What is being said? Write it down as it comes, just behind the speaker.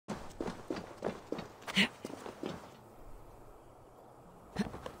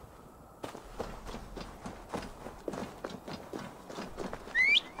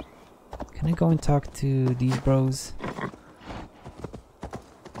go and talk to these bros?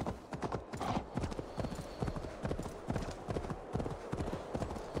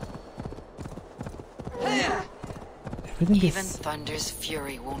 Even thunder's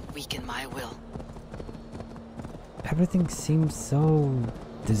fury won't weaken my will. Everything seems so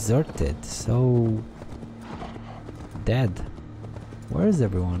deserted, so dead. Where is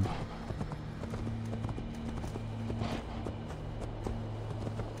everyone?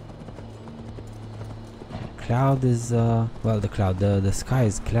 Cloud is well, the sky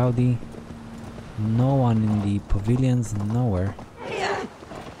is cloudy. No one in the pavilions, nowhere.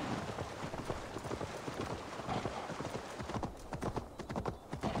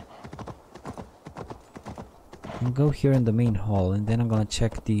 I'll go here in the main hall, and then I'm gonna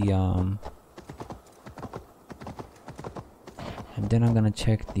check the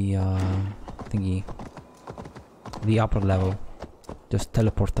thingy, the upper level. Just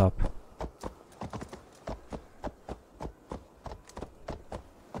teleport up.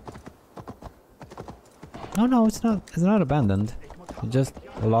 No, it's not. It's not abandoned. It's just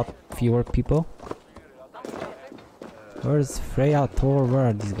a lot fewer people. Where's Freya, Thor? Where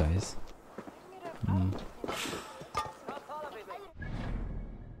are these guys?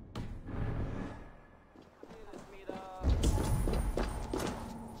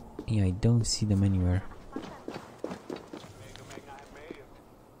 Yeah, I don't see them anywhere.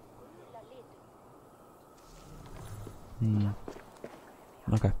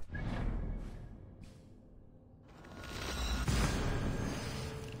 Okay.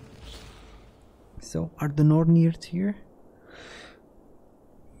 So, are the Nornir here?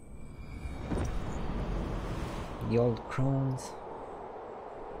 The old crones?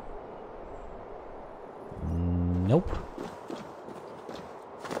 Nope.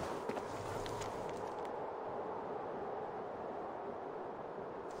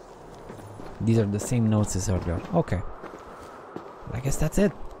 These are the same notes as earlier. Okay. I guess that's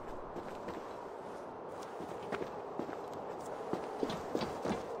it.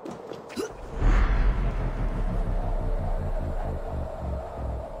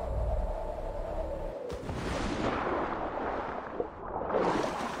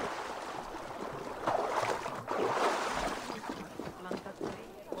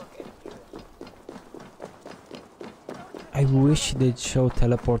 I wish they'd show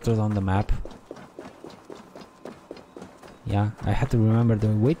teleporters on the map. Yeah, I had to remember that.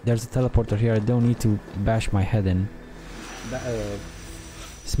 Wait, there's a teleporter here. I don't need to bash my head in.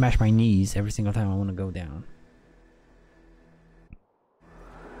 Smash my knees every single time I want to go down.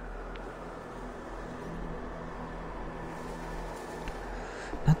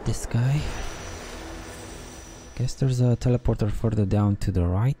 Not this guy. Guess there's a teleporter further down to the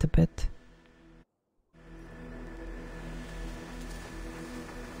right a bit.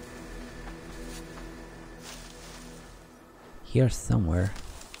 Here somewhere.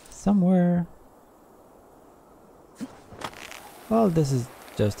 Somewhere. Well, this is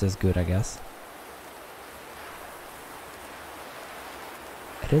just as good, I guess.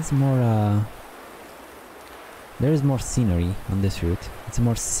 It is more, there is more scenery on this route. It's a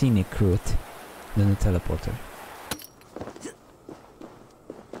more scenic route than the teleporter.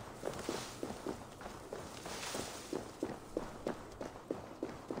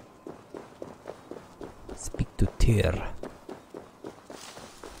 Speak to Tyr.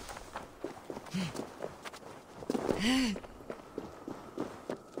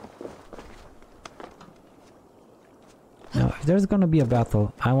 Now, if there's gonna be a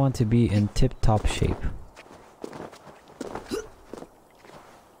battle, I want to be in tip-top shape.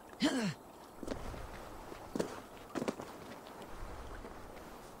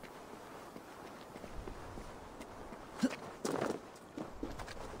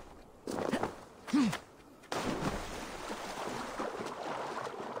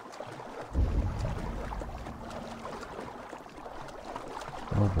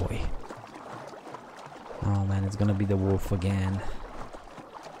 Oh boy. Oh man, it's gonna be the wolf again.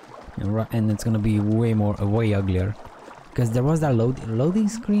 And it's gonna be way uglier. Because there was that loading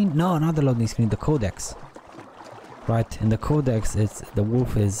screen? No, not the loading screen, the codex. Right, in the codex, the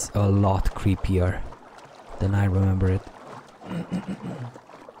wolf is a lot creepier than I remember it.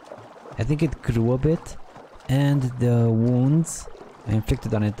 I think it grew a bit, and the wounds I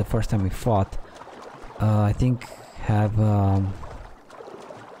inflicted on it the first time we fought, I think have,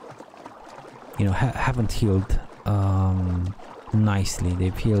 haven't healed nicely.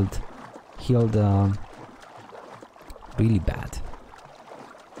 They've healed really bad.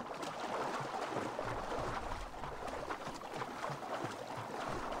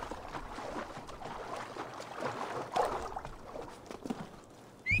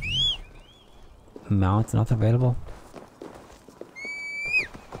 Mount not available.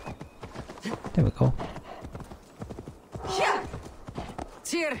 There we go.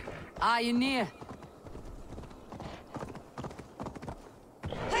 Tyr, are you near?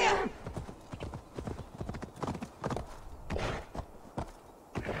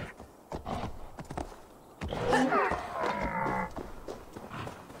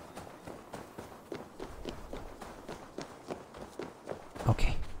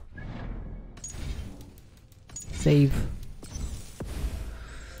 Okay. Save.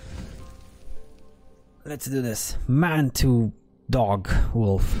 Let's do this. Man to dog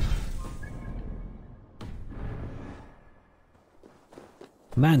wolf.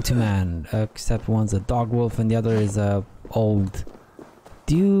 Man to man, except one's a dog wolf and the other is a old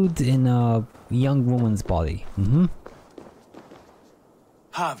dude in a young woman's body.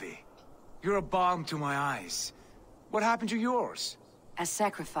 Javi, you're a balm to my eyes. What happened to yours? A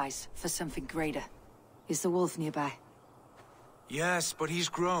sacrifice for something greater. Is the wolf nearby? Yes, but he's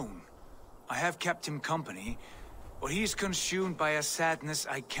grown. I have kept him company, but he's consumed by a sadness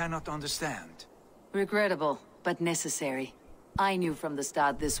I cannot understand. Regrettable, but necessary. I knew from the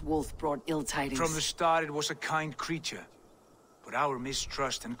start this wolf brought ill tidings. From the start it was a kind creature. But our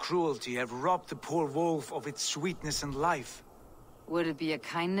mistrust and cruelty have robbed the poor wolf of its sweetness and life. Would it be a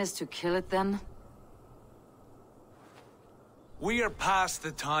kindness to kill it then? We are past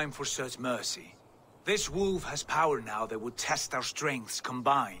the time for such mercy. This wolf has power now that would test our strengths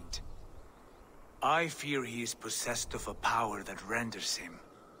combined. I fear he is possessed of a power that renders him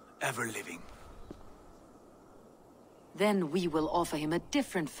ever-living. Then we will offer him a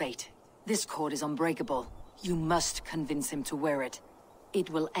different fate. This cord is unbreakable. You must convince him to wear it. It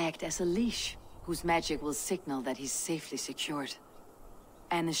will act as a leash, whose magic will signal that he's safely secured.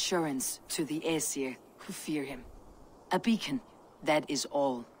 An assurance to the Aesir who fear him. A beacon, that is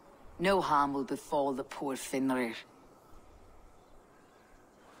all. No harm will befall the poor Fenrir.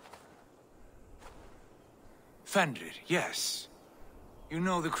 Fenrir, yes. You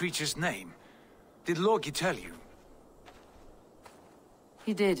know the creature's name. Did Loki tell you?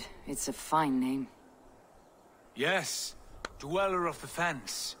 He did. It's a fine name. Yes. Dweller of the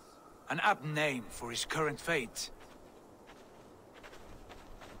Fens. An apt name for his current fate.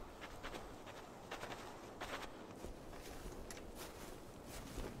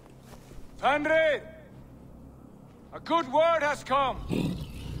 Fenrir! A good word has come!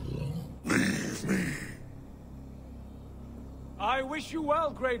 Leave me. I wish you well,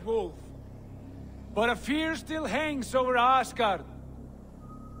 Great Wolf. But a fear still hangs over Asgard.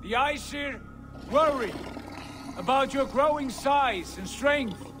 The Aesir worry about your growing size and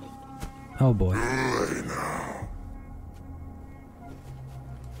strength. Oh boy. Away now.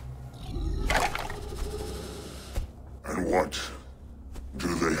 And what do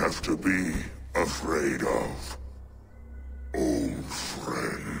they have to be afraid of? Old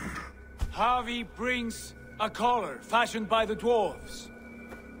friend. Javi brings a collar fashioned by the dwarves.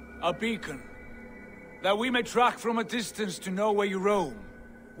 A beacon. That we may track from a distance to know where you roam.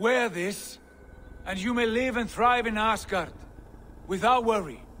 Wear this, and you may live and thrive in Asgard. Without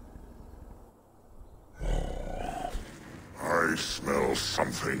worry. I smell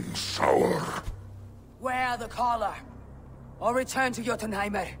something sour. Wear the collar, or return to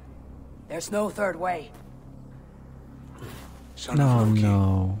Jotunheimer. There's no third way. Son No, of Loki,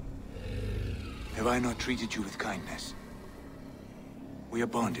 no. have I not treated you with kindness? We are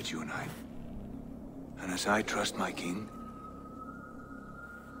bonded, you and I. And as I trust my king,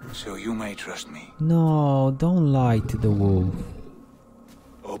 so you may trust me. No, don't lie to the wolf.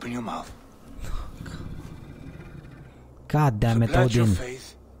 Open your mouth. God damn it, Pledge your Odin.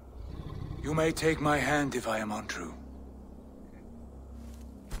 faith. You may take my hand if I am untrue.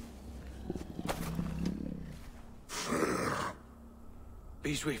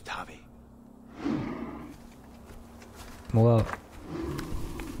 Be swift, Javi. Well,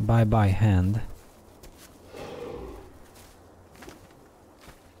 bye-bye hand.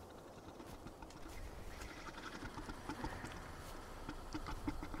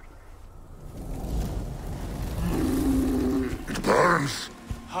 It burns.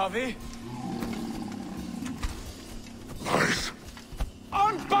 Javi, Lies.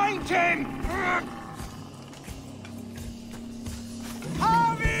 unbind him!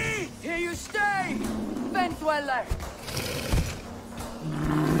 Javi! Here you stay, Fen Dweller!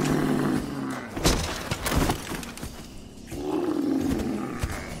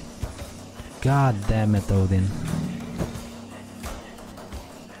 God damn it, Odin.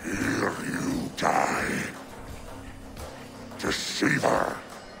 Here you die. Deceiver.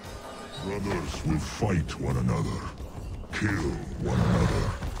 Brothers will fight one another. Kill one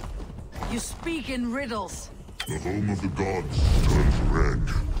another. You speak in riddles. The home of the gods turns red.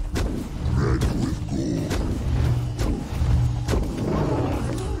 Red with gold.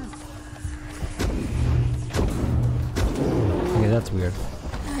 Okay, that's weird.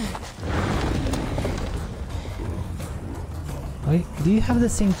 Wait, do you have the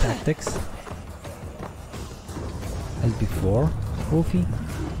same tactics as before, Wolfie?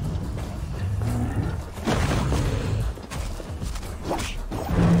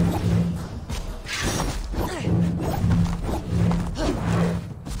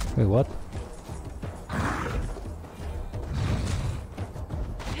 Wait, what?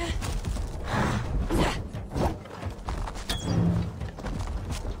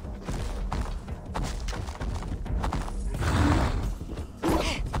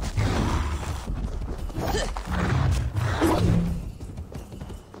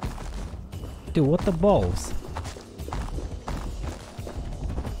 Dude, what the balls?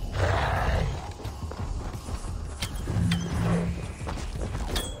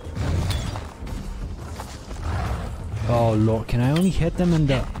 Oh lord, can I only hit them in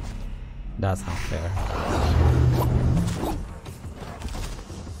the... That's not fair.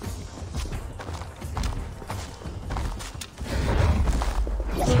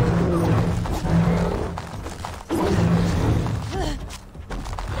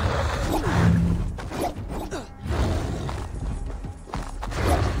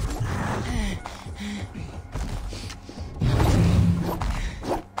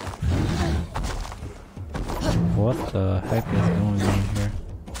 What the heck is going on here?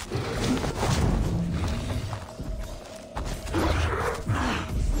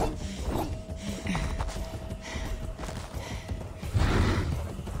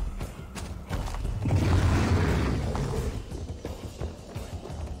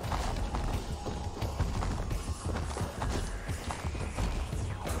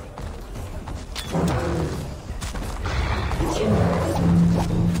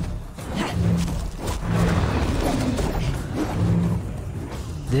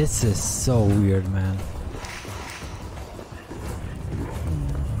 This is so weird, man.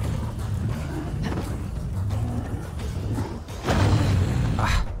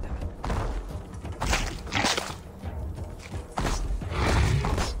 Ah,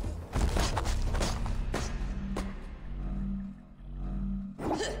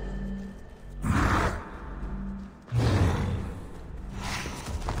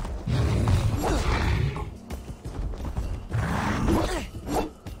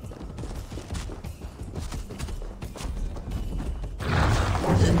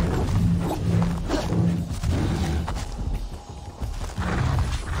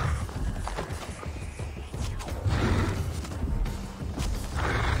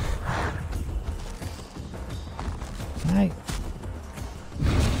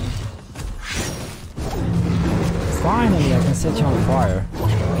 finally, I can set you on fire.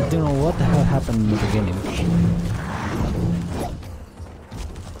 I don't know what the hell happened in the beginning.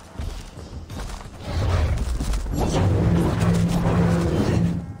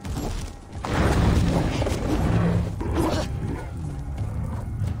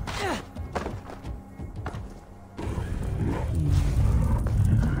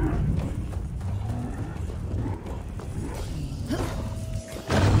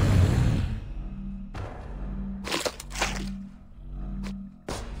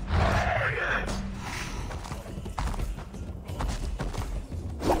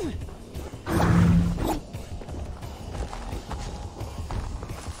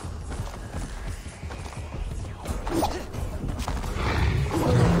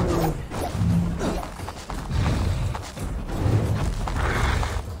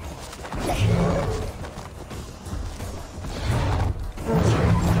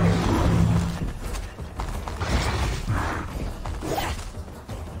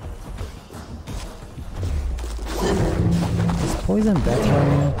 Poison better on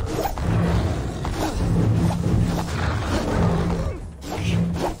you?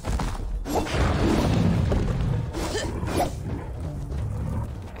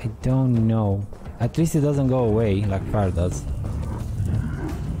 I don't know. At least it doesn't go away like fire does.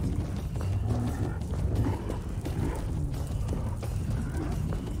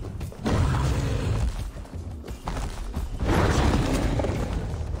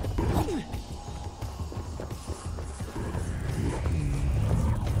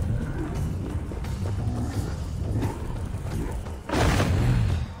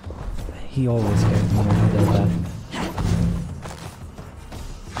 He always scares me when he does that.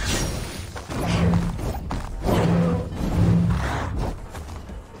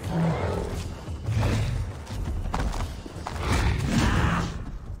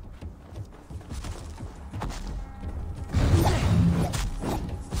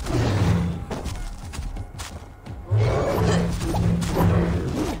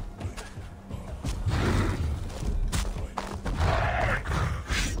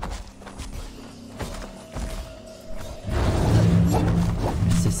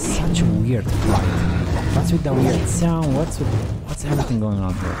 weird fight? What's with the weird sound? What's everything going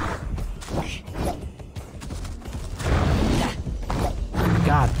on here?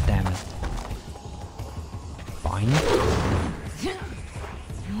 God damn it. Fine.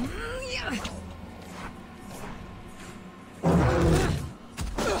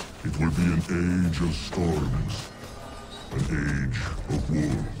 It will be an age of storms. An age of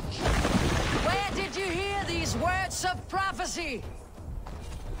wolves. Where did you hear these words of prophecy?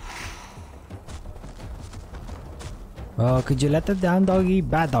 Could you let it down, doggy?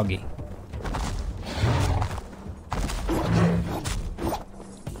 Bad doggy.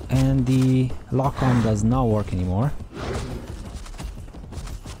 And the lock-on does not work anymore.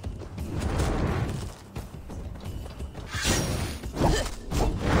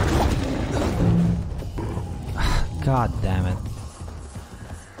 God damn it.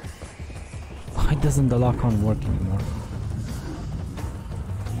 Why doesn't the lock-on work anymore?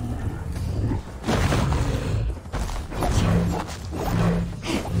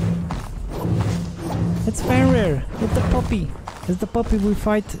 It's Fenrir! It's the puppy! It's the puppy we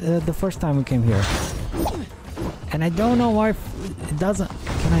fight the first time we came here. And I don't know why it doesn't...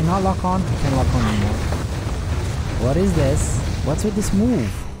 Can I not lock on? I can't lock on anymore. What is this? What's with this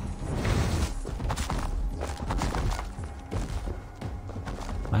move?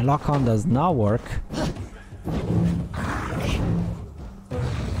 My lock-on does not work.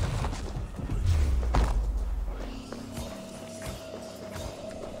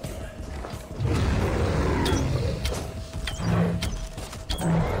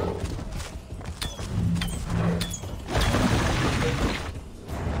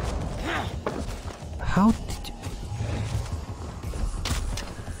 How did you...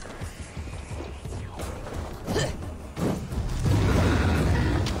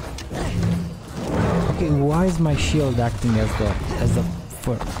 Okay, why is my shield acting as the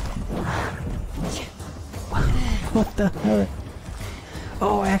what the hell?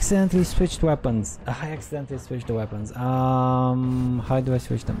 Oh, I accidentally switched weapons. I accidentally switched the weapons. How do I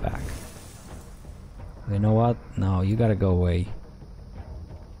switch them back? You know what? No, you gotta go away.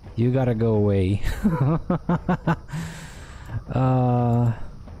 You gotta go away.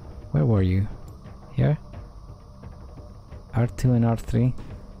 Where were you? Here? R2 and R3?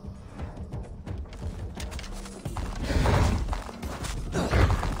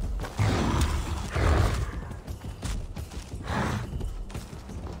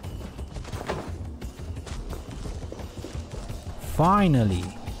 Finally!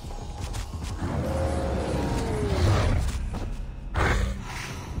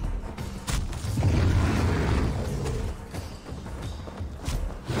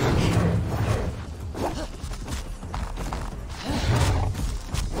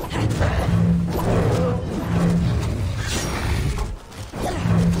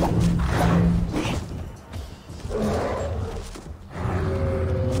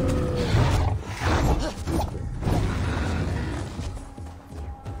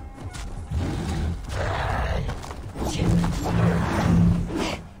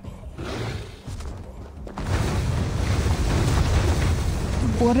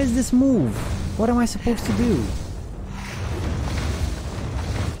 What is this move? What am I supposed to do?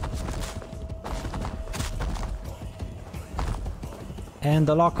 And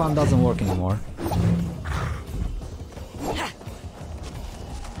the lock-on doesn't work anymore.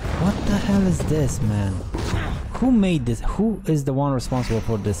 What the hell is this, man? Who made this? Who is the one responsible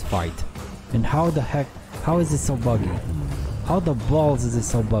for this fight? And how the heck? How is it so buggy? How the balls is it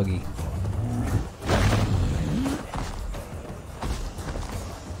so buggy?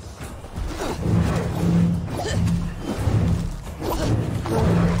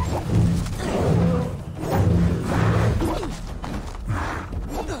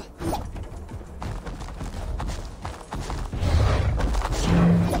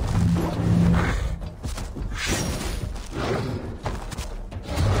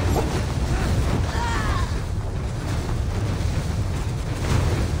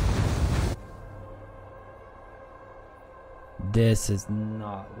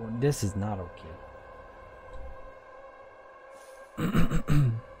 This is not okay.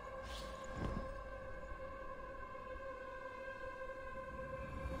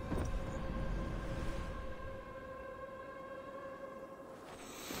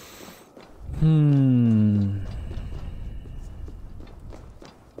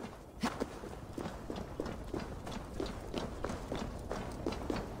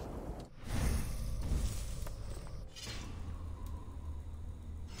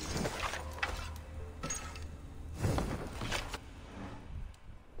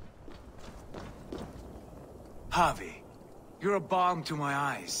 Harvey, you're a balm to my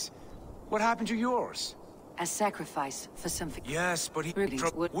eyes. What happened to yours? A sacrifice for something. Yes, but he...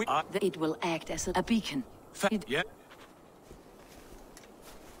 It will act as a beacon. Yeah.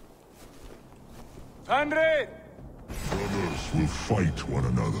 Fandre! Brothers will fight one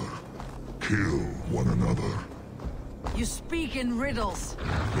another, kill one another. You speak in riddles.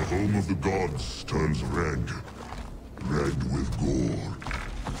 The home of the gods turns red, red with gore.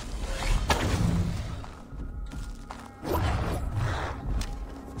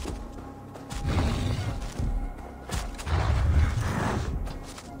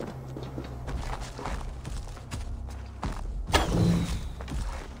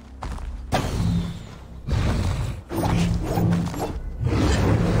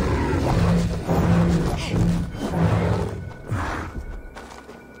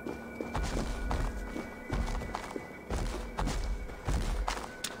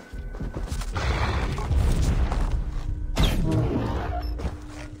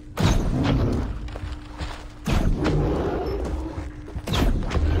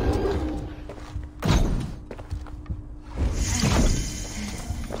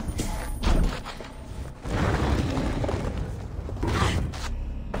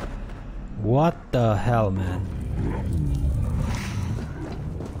 What the hell, man?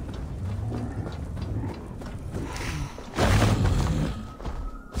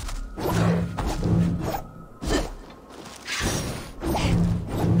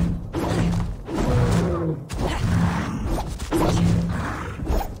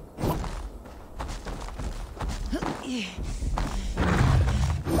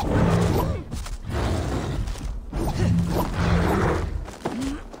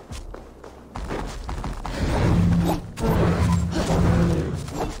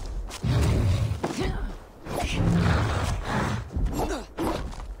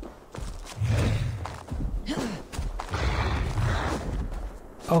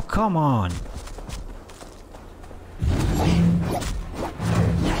 Oh, come on!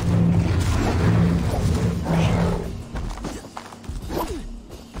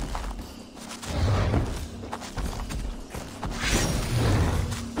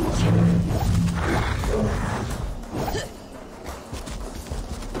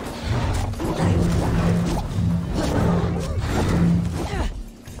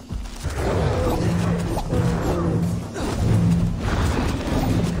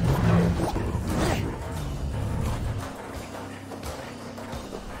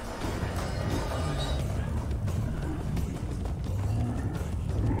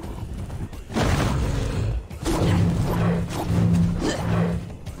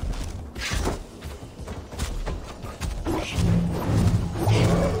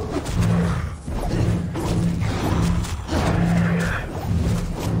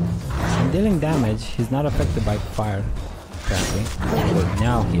 Dealing damage, he's not affected by fire, apparently. But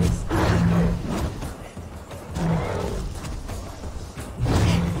now he is.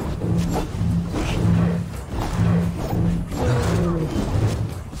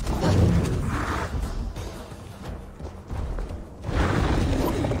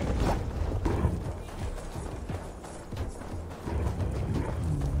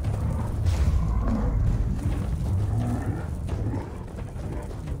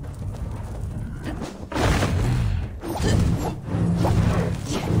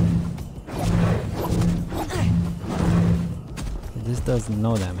 This does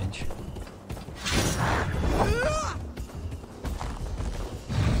no damage.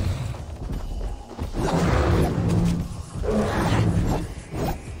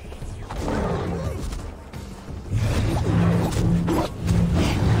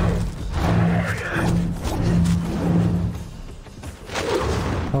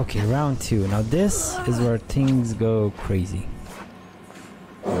 Okay, round 2. Now this is where things go crazy.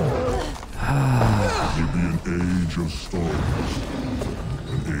 It will be an age of storms,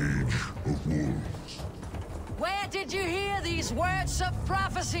 an age of wolves. Where did you hear these words of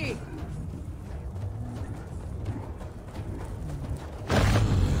prophecy?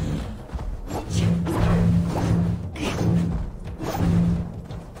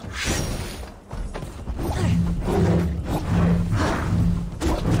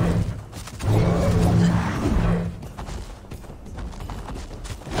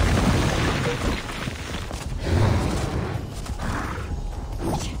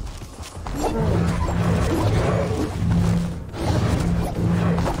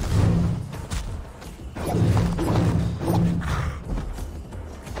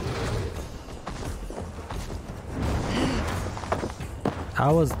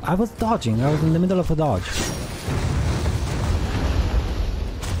 I was dodging. I was in the middle of a dodge.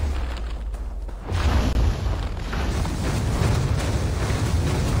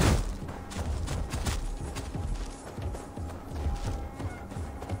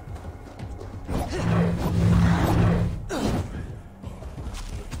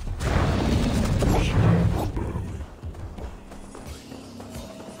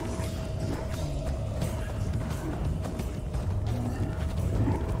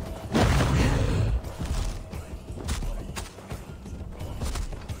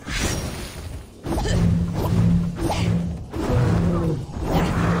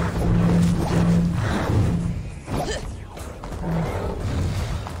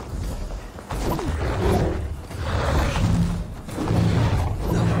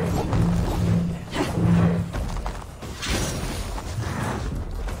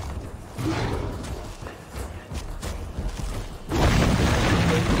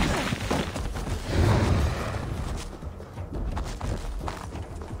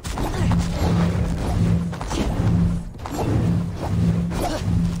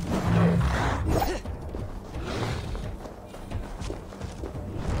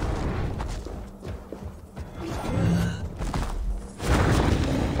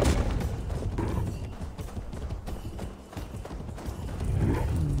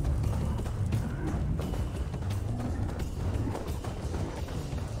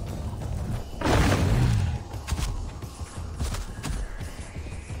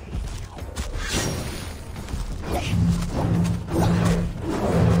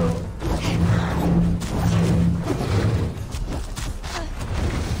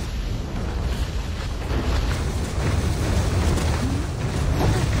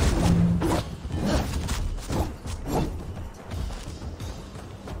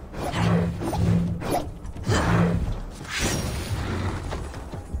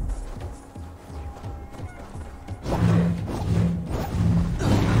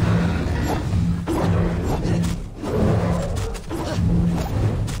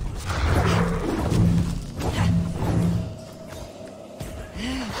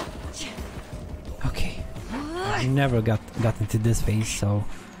 never got into this phase, so...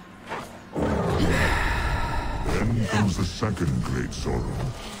 Then comes the second great sorrow,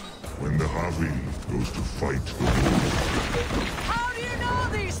 when the Havi goes to fight the wolves. How do you know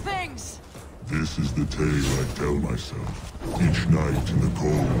these things? This is the tale I tell myself, each night in the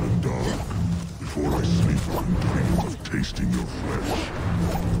cold and dark, before I sleep and dream of tasting your flesh.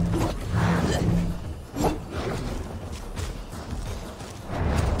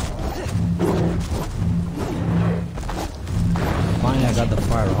 Finally, I got the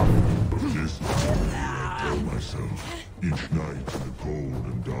fire off. This is the tale I tell myself, each night in the cold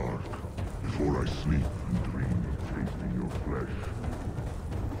and dark, before I sleep and dream of tasting your flesh.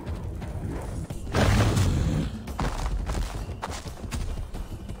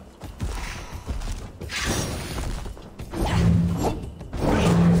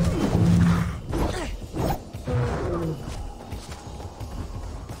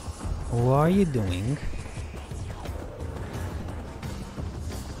 What are you doing?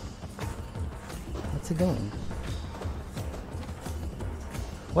 What's it doing?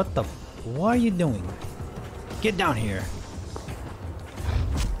 What the? What are you doing? Get down here!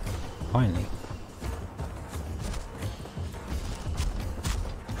 Finally.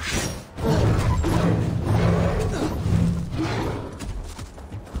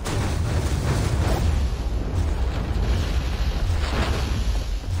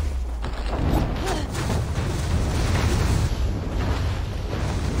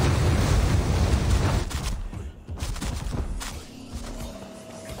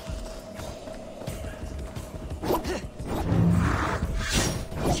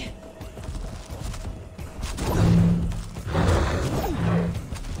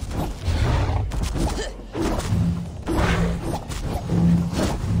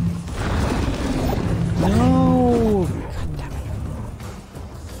 No! God damn it.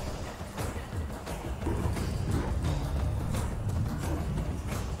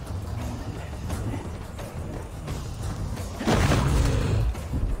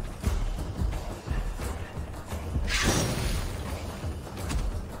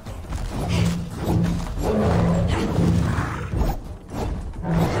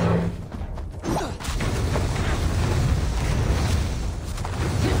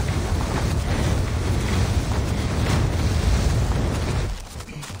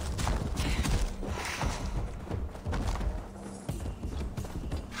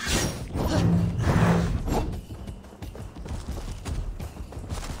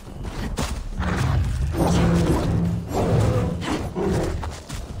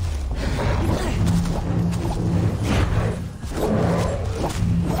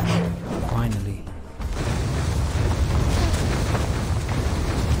 Finally.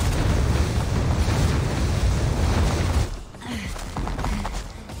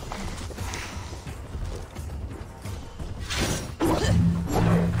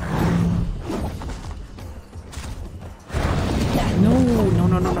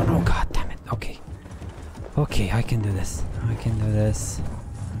 No, god damn it. Okay. Okay, I can do this. I can do this.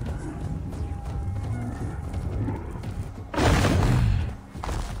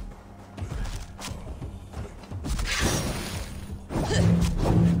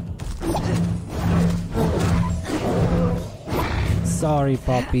 Sorry,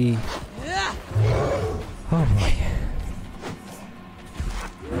 Poppy. Oh boy.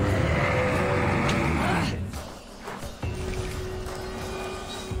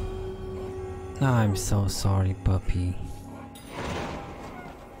 I'm so sorry, puppy.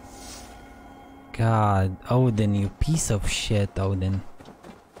 God, Odin, you piece of shit, Odin.